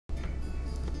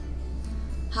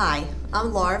Hi,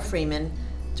 I'm Laura Freeman,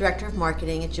 Director of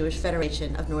Marketing at Jewish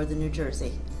Federation of Northern New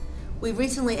Jersey. We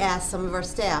recently asked some of our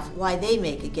staff why they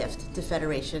make a gift to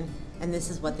Federation, and this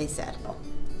is what they said.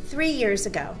 3 years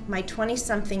ago, my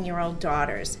 20-something-year-old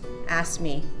daughters asked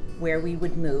me where we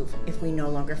would move if we no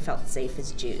longer felt safe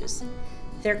as Jews.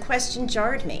 Their question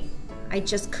jarred me. I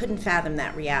just couldn't fathom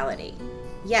that reality.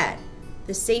 Yet,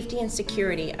 the safety and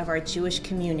security of our Jewish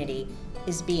community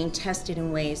is being tested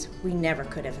in ways we never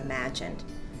could have imagined.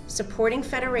 Supporting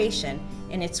Federation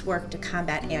in its work to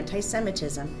combat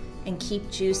anti-Semitism and keep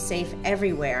Jews safe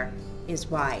everywhere is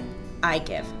why I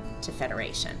give to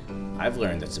Federation. I've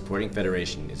learned that supporting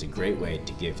Federation is a great way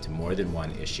to give to more than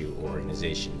one issue or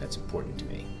organization that's important to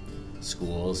me.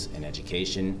 Schools and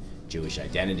education, Jewish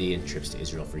identity and trips to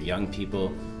Israel for young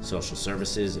people, social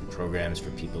services and programs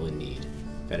for people in need.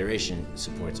 Federation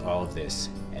supports all of this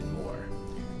and more.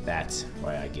 That's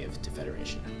why I give to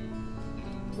Federation.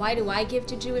 Why do I give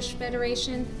to Jewish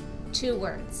Federation? 2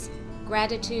 words: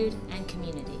 gratitude and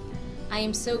community. I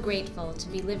am so grateful to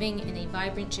be living in a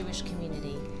vibrant Jewish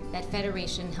community that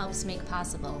Federation helps make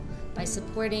possible by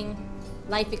supporting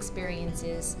life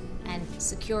experiences and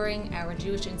securing our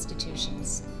Jewish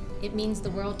institutions. It means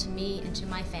the world to me and to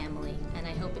my family, and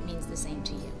I hope it means the same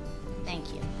to you.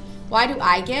 Thank you. Why do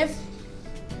I give?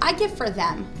 I give for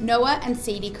them, Noah and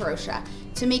Sadie Karosha,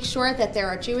 to make sure that there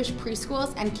are Jewish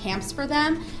preschools and camps for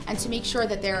them, and to make sure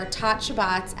that there are Tat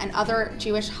Shabbats and other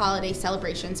Jewish holiday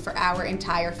celebrations for our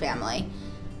entire family.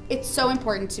 It's so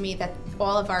important to me that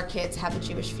all of our kids have a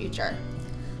Jewish future.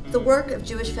 The work of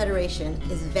Jewish Federation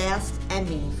is vast and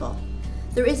meaningful.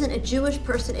 There isn't a Jewish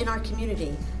person in our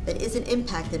community that isn't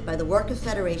impacted by the work of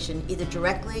Federation either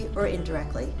directly or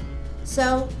indirectly.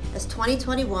 So, as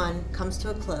 2021 comes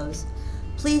to a close,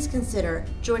 please consider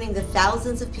joining the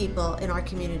thousands of people in our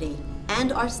community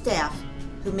and our staff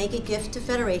who make a gift to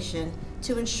Federation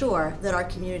to ensure that our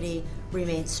community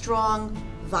remains strong,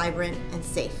 vibrant, and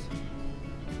safe.